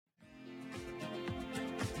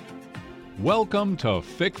Welcome to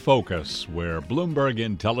FIC Focus, where Bloomberg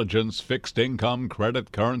Intelligence fixed income,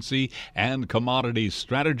 credit, currency, and commodities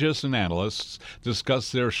strategists and analysts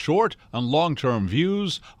discuss their short and long-term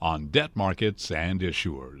views on debt markets and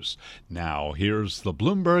issuers. Now, here's the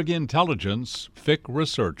Bloomberg Intelligence FIC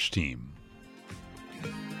research team.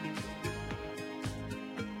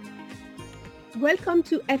 Welcome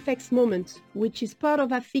to FX Moment, which is part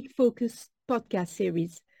of our FIC Focus podcast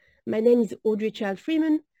series. My name is Audrey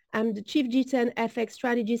Childe-Freeman. I'm the Chief G10 FX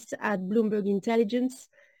strategist at Bloomberg Intelligence.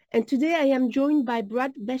 And today I am joined by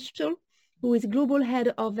Brad Bechtel, who is Global Head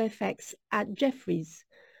of FX at Jefferies.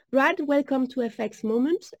 Brad, welcome to FX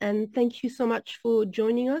Moment, and thank you so much for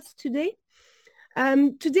joining us today.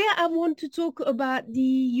 Today I want to talk about the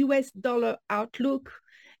US dollar outlook,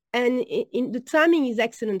 and the timing is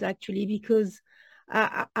excellent actually, because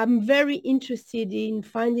I'm very interested in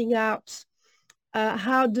finding out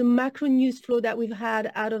how the macro news flow that we've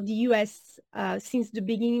had out of the US since the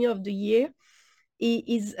beginning of the year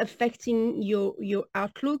is affecting your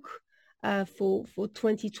outlook for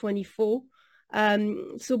 2024.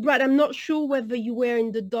 So Brad, I'm not sure whether you were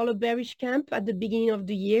in the dollar bearish camp at the beginning of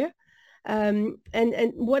the year. And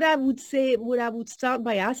what I would start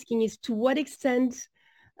by asking is, to what extent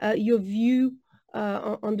your view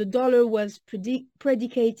on the dollar was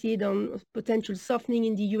predicated on potential softening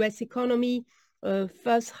in the US economy,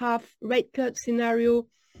 first half rate cut scenario,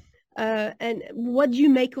 and what do you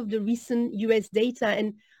make of the recent US data,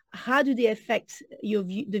 and how do they affect your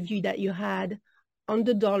view, the view that you had on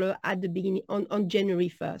the dollar at the beginning on January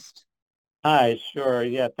 1st? Hi, sure.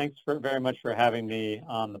 Yeah, thanks very much for having me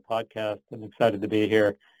on the podcast. I'm excited to be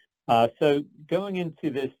here. So going into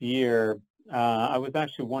this year, I was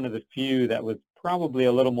actually one of the few that was probably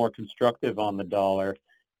a little more constructive on the dollar.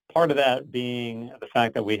 Part of that being the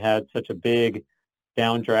fact that we had such a big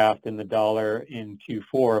downdraft in the dollar in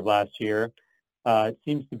Q4 of last year. It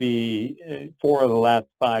seems to be 4 of the last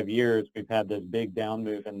 5 years we've had this big down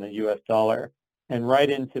move in the US dollar. And right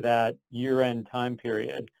into that year-end time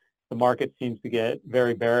period, the market seems to get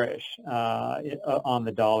very bearish on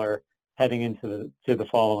the dollar heading into the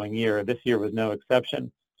following year. This year was no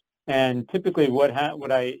exception. And typically what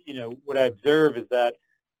I observe is that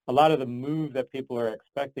a lot of the move that people are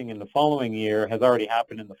expecting in the following year has already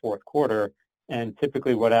happened in the fourth quarter. And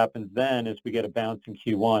typically what happens then is we get a bounce in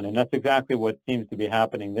Q1. And that's exactly what seems to be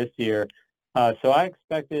happening this year. So I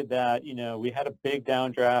expected that, we had a big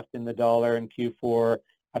downdraft in the dollar in Q4.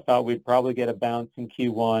 I thought we'd probably get a bounce in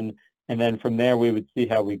Q1. And then from there, we would see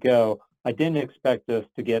how we go. I didn't expect us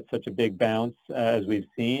to get such a big bounce as we've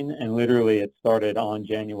seen. And literally it started on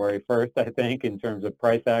January 1st, I think, in terms of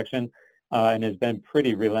price action, and has been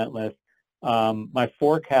pretty relentless. My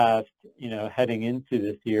forecast, heading into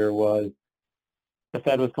this year was the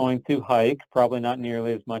Fed was going to hike, probably not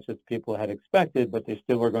nearly as much as people had expected, but they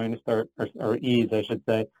still were going to start, or ease, I should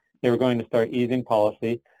say. They were going to start easing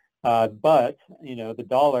policy. But, the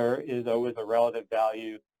dollar is always a relative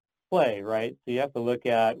value play, right? So you have to look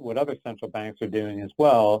at what other central banks are doing as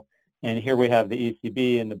well. And here we have the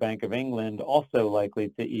ECB and the Bank of England also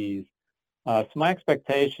likely to ease. So my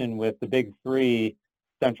expectation with the big 3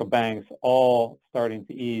 central banks all starting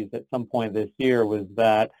to ease at some point this year was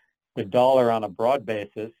that the dollar on a broad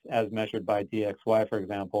basis, as measured by DXY, for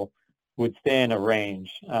example, would stay in a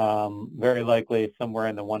range. Very likely somewhere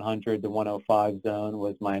in the 100 to 105 zone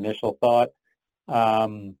was my initial thought.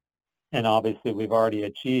 And obviously we've already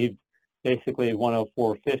achieved basically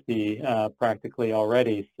 104.50 practically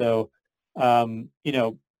already. So,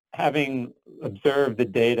 having observed the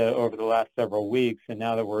data over the last several weeks, and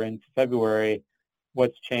now that we're into February,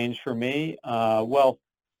 what's changed for me?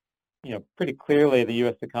 Pretty clearly the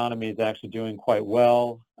U.S. economy is actually doing quite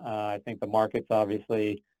well. I think the market's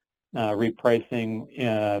obviously repricing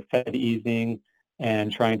Fed easing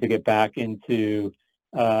and trying to get back into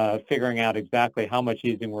figuring out exactly how much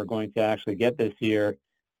easing we're going to actually get this year.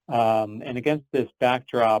 And against this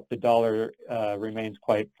backdrop, the dollar remains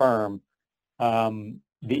quite firm.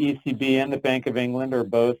 The ECB and the Bank of England are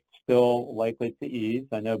both still likely to ease.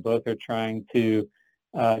 I know both are trying to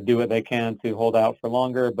do what they can to hold out for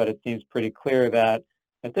longer, but it seems pretty clear that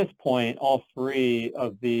at this point, all 3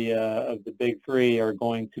 of the big 3 are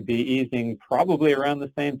going to be easing probably around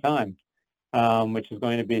the same time, which is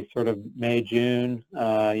going to be sort of May, June,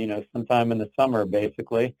 sometime in the summer,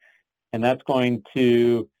 basically, and that's going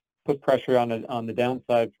to put pressure on the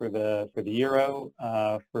downside for the euro,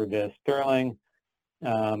 for the sterling,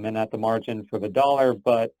 and at the margin for the dollar,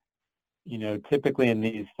 but typically in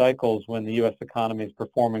these cycles, when the U.S. economy is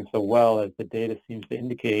performing so well, as the data seems to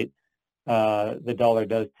indicate, the dollar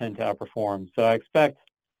does tend to outperform. So I expect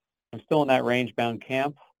I'm still in that range-bound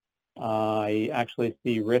camp. I actually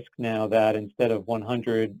see risk now that instead of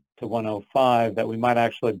 100 to 105, that we might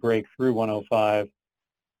actually break through 105,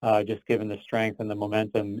 just given the strength and the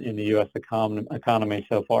momentum in the U.S. economy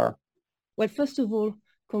so far. Well, first of all,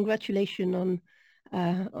 congratulations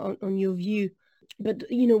on your view. But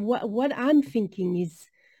what I'm thinking is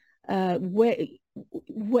where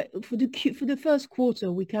for the first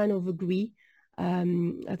quarter we kind of agree,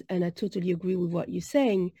 and I totally agree with what you're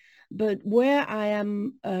saying. But where I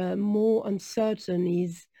am more uncertain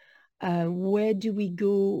is where do we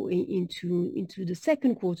go into the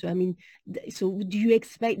second quarter? I mean, so do you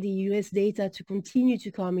expect the US data to continue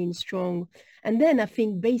to come in strong? And then I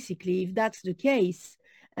think basically if that's the case,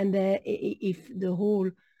 and if the whole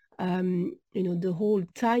the whole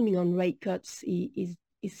timing on rate cuts is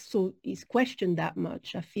questioned that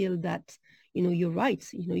much, I feel that you're right.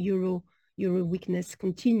 Euro weakness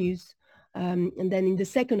continues. And then in the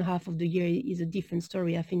second half of the year is a different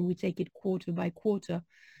story. I think we take it quarter by quarter.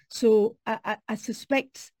 So I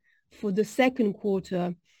suspect for the second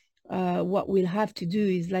quarter, what we'll have to do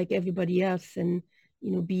is like everybody else and,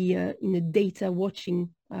 be in a data watching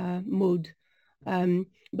mode.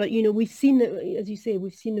 But, we've seen, as you say,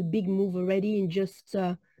 we've seen a big move already in just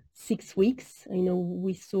 6 weeks.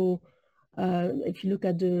 We saw, if you look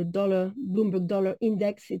at the Bloomberg dollar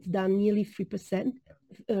index, it's down nearly 3%,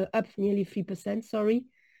 up nearly 3%, sorry,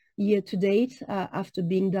 year to date, after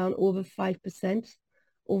being down over 5%.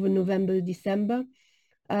 Over November, December.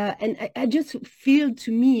 And I just feel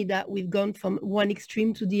to me that we've gone from one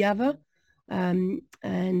extreme to the other,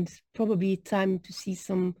 and probably time to see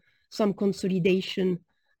some consolidation,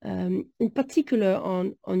 in particular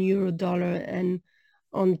on euro dollar and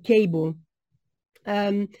on cable.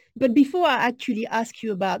 But before I actually ask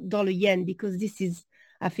you about dollar yen, because this is,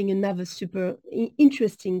 I think, another super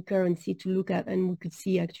interesting currency to look at, and we could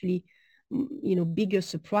see actually bigger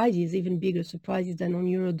surprises, even bigger surprises than on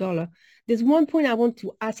euro dollar. There's one point I want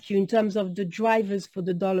to ask you in terms of the drivers for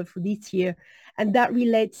the dollar for this year, and that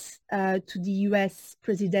relates to the US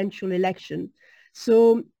presidential election.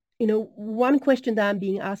 So, one question that I'm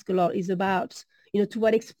being asked a lot is about, to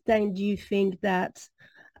what extent do you think that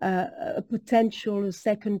a potential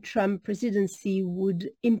second Trump presidency would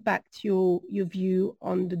impact your view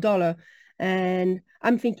on the dollar? And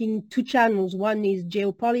I'm thinking two channels. One is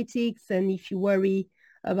geopolitics, and if you worry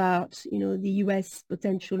about, the US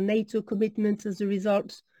potential NATO commitments as a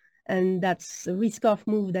result, and that's a risk-off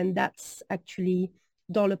move, then that's actually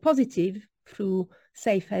dollar positive through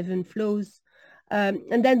safe haven flows.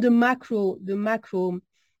 And then the macro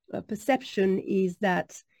perception is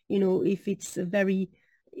that, if it's very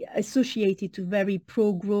associated to very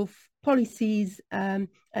pro-growth policies, and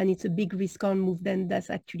it's a big risk-on move, then that's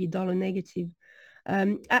actually dollar negative.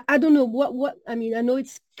 I don't know what I mean. I know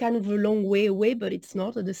it's kind of a long way away, but it's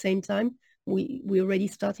not at the same time. We're already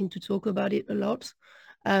starting to talk about it a lot.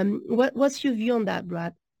 What's your view on that,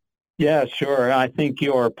 Brad? Yeah, sure. I think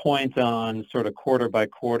your point on sort of quarter by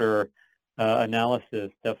quarter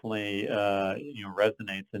analysis definitely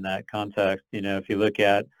resonates in that context. If you look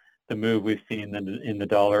at the move we've seen in the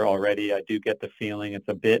dollar already, I do get the feeling it's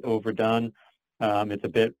a bit overdone. It's a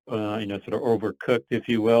bit, sort of overcooked, if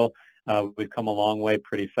you will. We've come a long way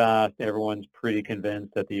pretty fast. Everyone's pretty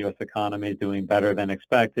convinced that the U.S. economy is doing better than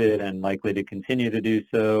expected and likely to continue to do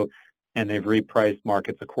so, and they've repriced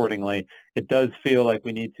markets accordingly. It does feel like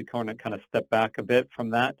we need to kind of step back a bit from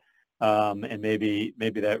that, and maybe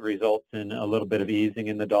that results in a little bit of easing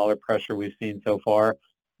in the dollar pressure we've seen so far.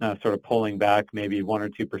 Sort of pulling back maybe 1 or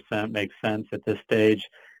 2% makes sense at this stage,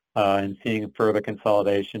 and seeing further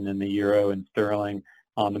consolidation in the euro and sterling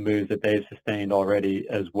on the moves that they've sustained already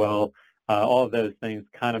as well. All of those things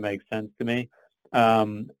kind of make sense to me.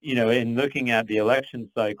 In looking at the election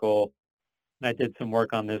cycle, I did some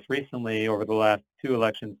work on this recently over the last 2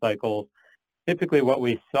 election cycles. Typically what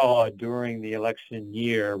we saw during the election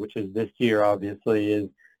year, which is this year obviously, is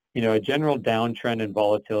a general downtrend in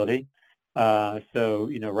volatility. So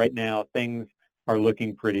right now things are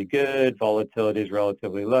looking pretty good. Volatility is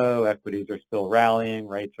relatively low. Equities are still rallying.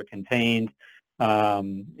 Rates are contained.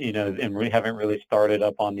 And we haven't really started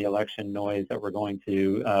up on the election noise that we're going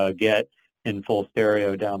to get in full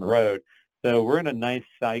stereo down the road. So we're in a nice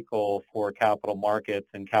cycle for capital markets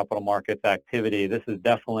and capital markets activity. This is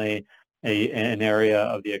definitely an area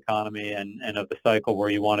of the economy and of the cycle where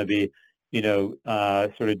you want to be,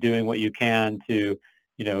 sort of doing what you can to,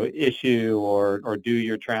 issue or do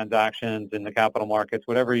your transactions in the capital markets,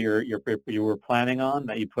 whatever you were planning on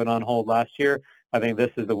that you put on hold last year. I think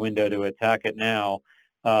this is the window to attack it now,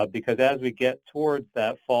 because as we get towards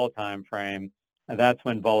that fall time frame, that's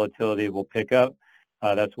when volatility will pick up.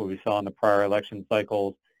 That's what we saw in the prior election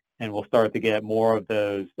cycles. and we'll start to get more of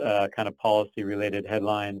those kind of policy-related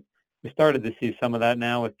headlines. We started to see some of that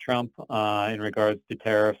now with Trump in regards to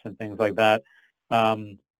tariffs and things like that.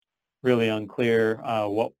 Really unclear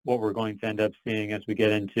what we're going to end up seeing as we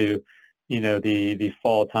get into, the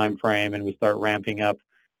fall time frame, and we start ramping up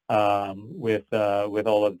with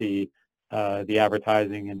all of the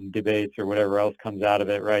advertising and debates or whatever else comes out of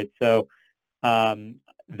it, right? So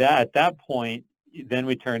at that point, then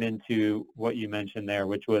we turn into what you mentioned there,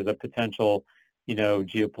 which was a potential,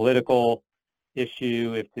 geopolitical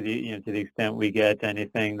issue. If to the extent we get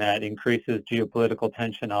anything that increases geopolitical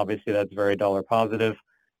tension, obviously that's very dollar positive.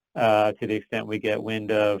 To the extent we get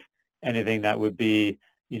wind of anything that would be,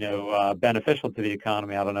 beneficial to the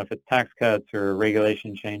economy, I don't know if it's tax cuts or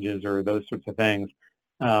regulation changes or those sorts of things,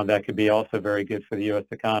 that could be also very good for the U.S.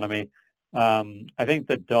 economy. I think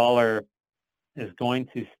the dollar is going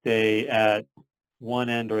to stay at one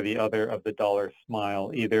end or the other of the dollar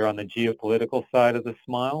smile, either on the geopolitical side of the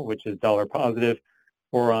smile, which is dollar positive,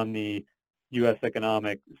 or on the U.S.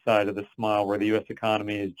 economic side of the smile, where the U.S.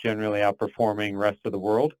 economy is generally outperforming the rest of the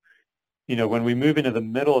world. When we move into the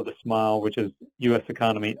middle of the smile, which is U.S.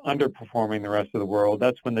 economy underperforming the rest of the world,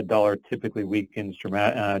 that's when the dollar typically weakens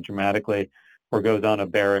dramatically or goes on a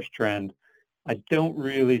bearish trend. I don't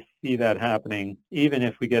really see that happening, even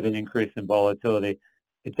if we get an increase in volatility.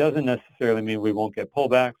 It doesn't necessarily mean we won't get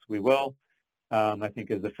pullbacks. We will. I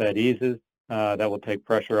think as the Fed eases, that will take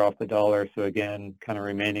pressure off the dollar. So again, kind of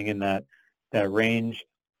remaining in that range.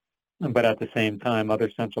 But at the same time, other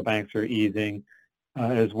central banks are easing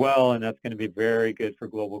as well, and that's going to be very good for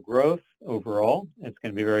global growth overall. It's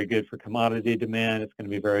going to be very good for commodity demand. It's going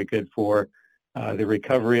to be very good for the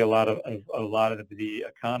recovery. A lot of the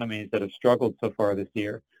economies that have struggled so far this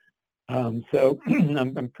year. So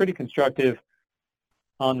I'm pretty constructive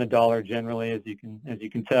on the dollar generally, as you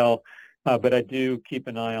can tell, but I do keep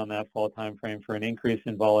an eye on that fall time frame for an increase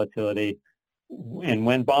in volatility. And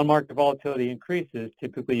when bond market volatility increases,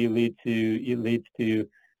 typically it leads to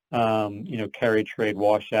carry trade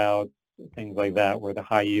washouts, things like that, where the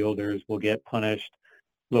high yielders will get punished,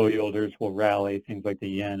 low yielders will rally, things like the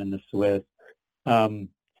yen and the Swiss.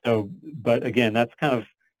 But again, that's kind of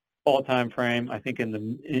fall time frame. I think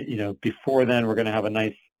before then, we're going to have a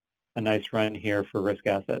nice run here for risk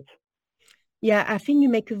assets. Yeah, I think you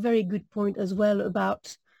make a very good point as well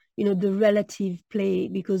about, the relative play,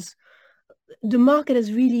 because the market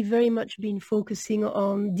has really very much been focusing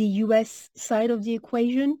on the US side of the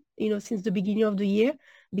equation, since the beginning of the year,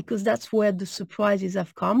 because that's where the surprises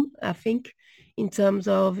have come, I think, in terms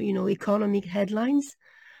of, economic headlines.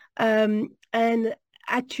 And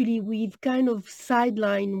actually, we've kind of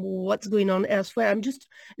sidelined what's going on elsewhere.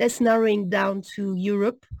 Let's narrowing down to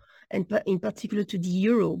Europe, and in particular to the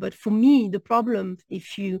euro. But for me, the problem,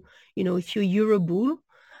 if you're euro bull,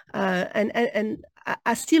 and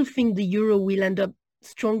I still think the euro will end up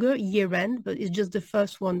stronger year end, but it's just the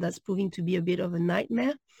first one that's proving to be a bit of a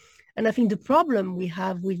nightmare. And I think the problem we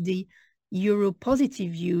have with the euro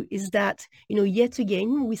positive view is that, yet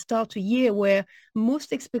again, we start a year where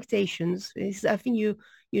most expectations is, I think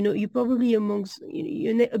you're probably amongst,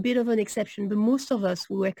 you're a bit of an exception, but most of us,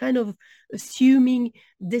 we were kind of assuming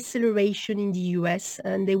deceleration in the US,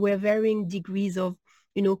 and there were varying degrees of,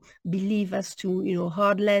 belief as to,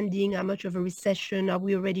 hard landing, how much of a recession, are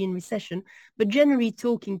we already in recession? But generally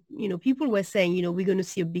talking, people were saying, we're going to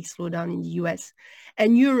see a big slowdown in the US.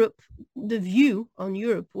 And Europe, the view on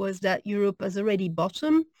Europe was that Europe has already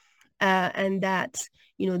bottomed, and that,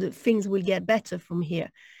 the things will get better from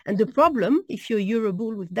here. And the problem, if you're Euro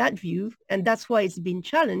bull with that view, and that's why it's been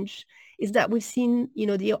challenged, is that we've seen,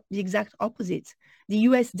 the exact opposite. The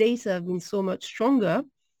US data have been so much stronger.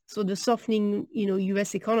 So the softening,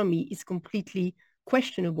 US economy is completely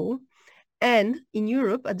questionable. And in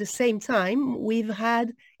Europe, at the same time, we've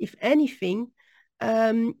had, if anything,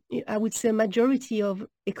 I would say a majority of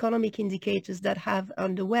economic indicators that have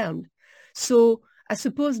underwhelmed. So I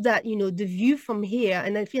suppose that, the view from here,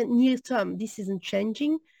 and I feel near term, this isn't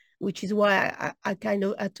changing, which is why I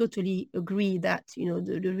totally agree that,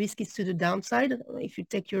 the risk is to the downside, if you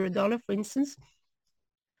take euro dollar, for instance.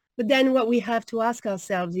 But then what we have to ask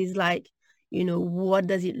ourselves is what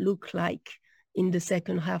does it look like in the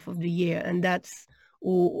second half of the year? And that's,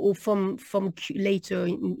 or from later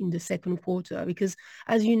in the second quarter, because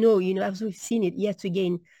as as we've seen it yet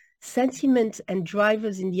again, sentiment and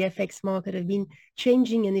drivers in the FX market have been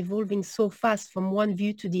changing and evolving so fast from one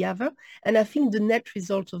view to the other. And I think the net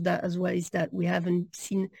result of that as well is that we haven't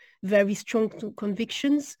seen very strong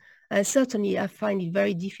convictions. And certainly I find it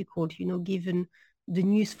very difficult, given the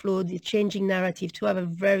news flow, the changing narrative, to have a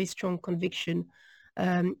very strong conviction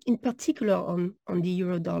in particular on the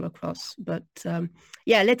euro-dollar cross. But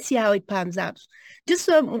yeah, let's see how it pans out. Just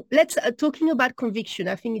let's talking about conviction.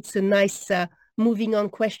 I think it's a nice moving on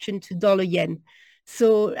question to dollar-yen.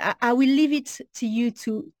 So I will leave it to you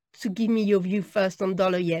to give me your view first on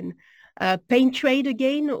dollar-yen. Pain trade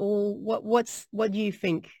again, or what do you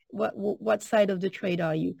think? What side of the trade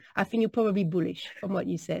are you? I think you're probably bullish from what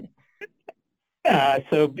you said.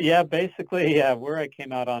 So yeah, basically where I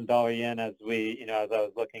came out on dollar yen as I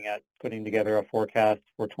was looking at putting together a forecast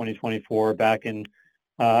for 2024 back in,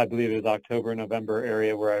 I believe it was October, November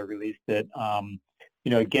area where I released it.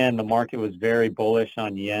 Again, the market was very bullish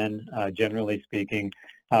on yen, generally speaking.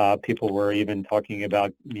 People were even talking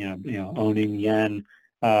about, owning yen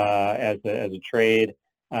as a trade.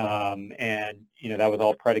 And, that was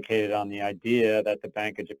all predicated on the idea that the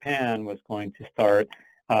Bank of Japan was going to start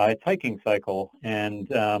its hiking cycle. And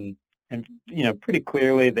pretty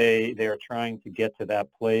clearly they are trying to get to that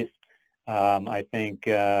place. I think,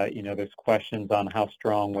 there's questions on how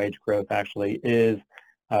strong wage growth actually is,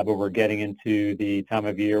 but we're getting into the time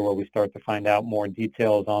of year where we start to find out more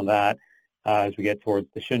details on that as we get towards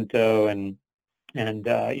the Shunto and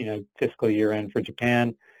fiscal year end for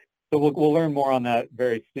Japan. So we'll learn more on that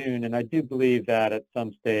very soon. And I do believe that at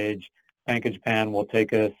some stage, Bank of Japan will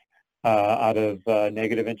take us out of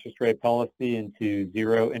negative interest rate policy into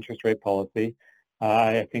zero interest rate policy.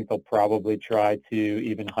 I think they'll probably try to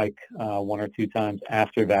even hike one or two times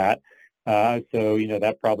after that. So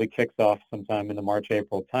that probably kicks off sometime in the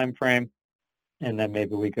March-April timeframe. And then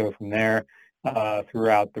maybe we go from there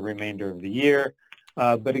throughout the remainder of the year.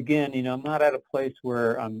 But again, I'm not at a place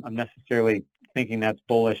where I'm necessarily thinking that's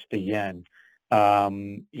bullish to yen.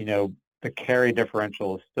 The carry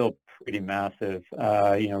differential is still pretty massive,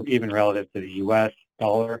 even relative to the U.S.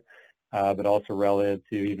 dollar, but also relative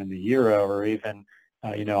to even the euro or even,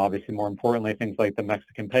 obviously more importantly, things like the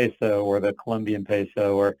Mexican peso or the Colombian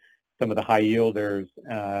peso or some of the high yielders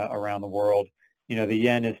around the world. The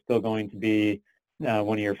yen is still going to be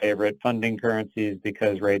one of your favorite funding currencies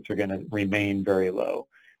because rates are going to remain very low.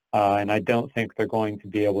 And I don't think they're going to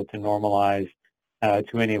be able to normalize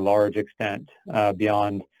to any large extent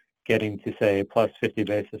beyond getting to, say, plus 50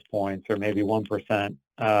 basis points or maybe 1%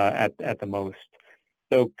 at the most.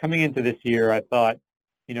 So coming into this year, I thought,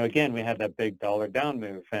 again, we had that big dollar down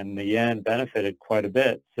move and the yen benefited quite a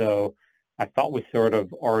bit. So I thought we sort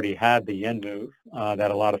of already had the yen move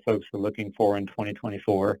that a lot of folks were looking for in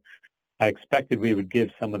 2024. I expected we would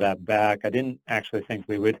give some of that back. I didn't actually think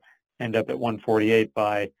we would end up at 148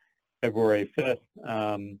 by February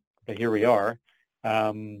 5th, but here we are.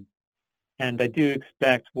 And I do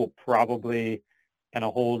expect we'll probably kind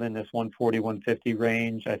of hold in this 140, 150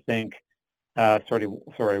 range. I think,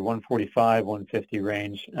 145, 150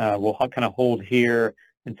 range. We'll kind of hold here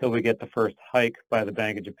until we get the first hike by the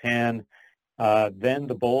Bank of Japan. Then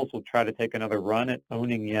the bulls will try to take another run at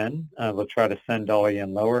owning yen. They'll try to send dollar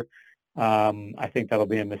yen lower. I think that'll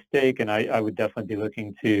be a mistake, and I would definitely be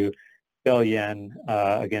looking to sell yen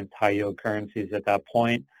against high-yield currencies at that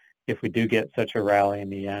point if we do get such a rally in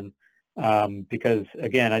the yen. Because,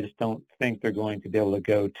 again, I just don't think they're going to be able to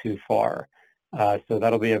go too far. So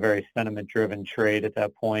that'll be a very sentiment-driven trade at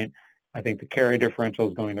that point. I think the carry differential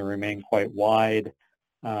is going to remain quite wide.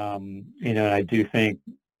 And I do think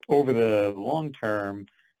over the long term,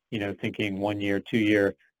 thinking 1 year, 2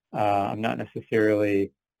 year, I'm not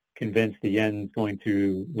necessarily convinced the yen is going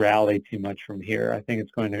to rally too much from here. I think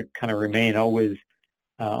it's going to kind of remain always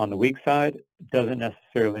on the weak side. It doesn't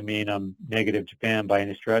necessarily mean I'm negative Japan by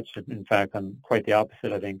any stretch. In fact, I'm quite the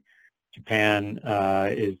opposite. I think Japan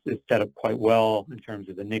is set up quite well in terms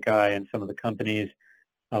of the Nikkei and some of the companies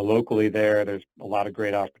locally there. There's a lot of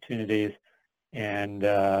great opportunities. And,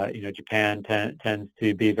 Japan tends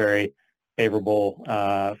to be very favorable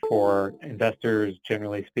for investors,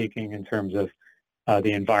 generally speaking, in terms of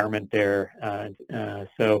the environment there.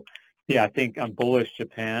 So, yeah, I think I'm bullish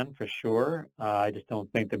Japan for sure. I just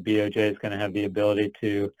don't think the BOJ is going to have the ability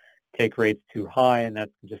to take rates too high, and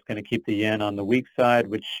that's just going to keep the yen on the weak side,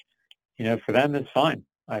 which, for them is fine.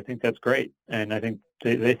 I think that's great, and I think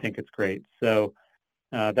they think it's great. So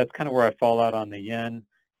that's kind of where I fall out on the yen.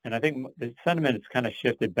 And I think the sentiment has kind of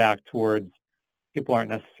shifted back towards people aren't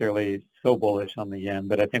necessarily so bullish on the yen,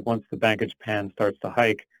 but I think once the Bank of Japan starts to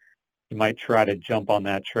hike, you might try to jump on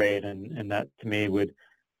that trade, and that to me would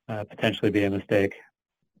potentially be a mistake.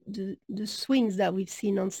 The swings that we've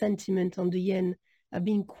seen on sentiment on the yen have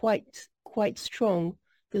been quite strong,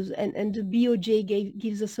 and the BOJ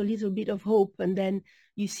gives us a little bit of hope, and then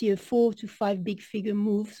you see a 4 to 5 big figure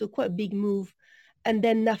move, so quite a big move, and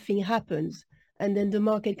then nothing happens. And then the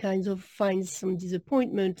market kind of finds some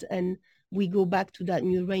disappointment and we go back to that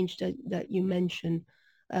new range that you mentioned.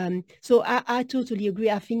 So I totally agree.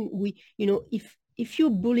 I think if you're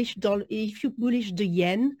bullish the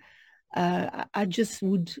yen, I just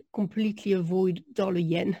would completely avoid dollar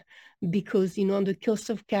yen, because on the cost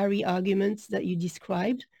of carry arguments that you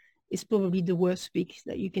described is probably the worst pick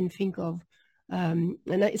that you can think of. And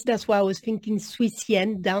that's why I was thinking Swiss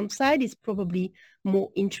yen downside is probably more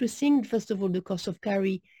interesting. First of all, the cost of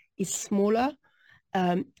carry is smaller,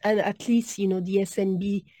 and at least the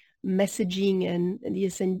SNB messaging and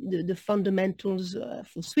the fundamentals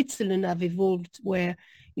for Switzerland have evolved, where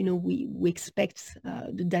we expect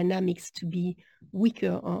the dynamics to be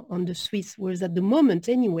weaker on the Swiss, whereas at the moment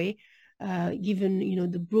anyway, given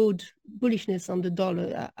the broad bullishness on the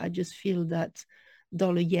dollar, I just feel that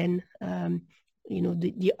dollar yen,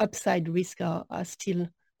 the upside risk are still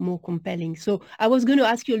more compelling. So I was going to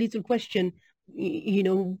ask you a little question,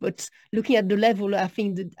 but looking at the level, I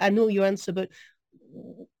think that I know your answer, but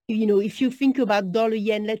if you think about dollar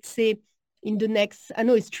yen, let's say in the next, I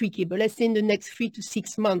know it's tricky, but let's say in the next 3 to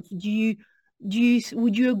 6 months, would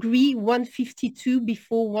you agree 152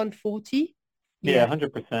 before 140? Yeah,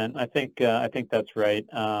 100%. I think that's right.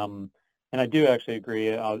 And I do actually agree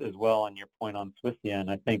as well on your point on Swiss yen.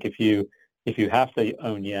 I think if you have to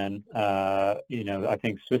own yen, I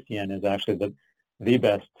think Swiss yen is actually the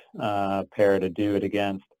best pair to do it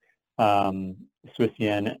against. Swiss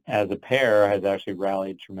yen as a pair has actually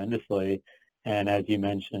rallied tremendously, and as you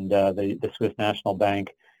mentioned, the Swiss National Bank,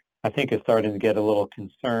 I think, is starting to get a little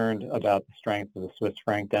concerned about the strength of the Swiss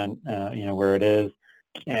franc down, where it is,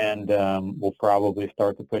 and will probably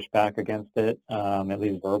start to push back against it, at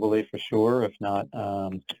least verbally for sure, if not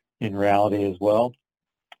in reality as well.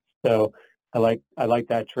 So I like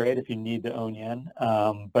that trade if you need to own yen.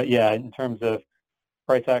 But yeah, in terms of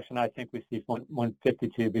price action, I think we see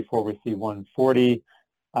 152 before we see 140.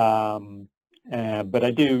 But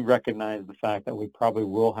I do recognize the fact that we probably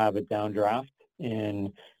will have a downdraft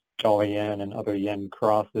in dollar yen and other yen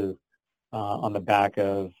crosses on the back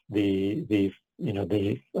of the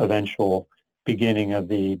eventual beginning of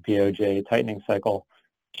the BOJ tightening cycle.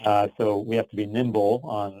 So we have to be nimble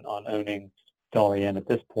on owning dollar yen at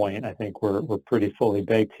this point. I think we're pretty fully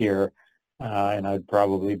baked here, and I'd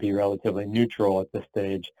probably be relatively neutral at this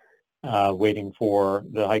stage, waiting for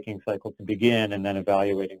the hiking cycle to begin and then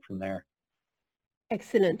evaluating from there.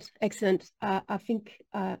 Excellent. I think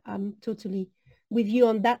I'm totally with you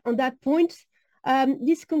on that point.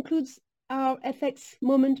 This concludes our FX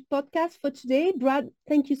Moment podcast for today. Brad,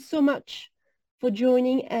 thank you so much for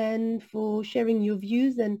joining and for sharing your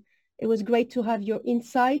views, and it was great to have your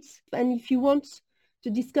insights. And if you want to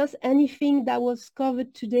discuss anything that was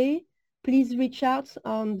covered today, please reach out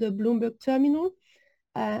on the Bloomberg terminal.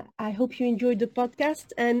 I hope you enjoyed the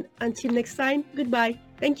podcast, and until next time, goodbye.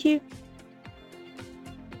 Thank you.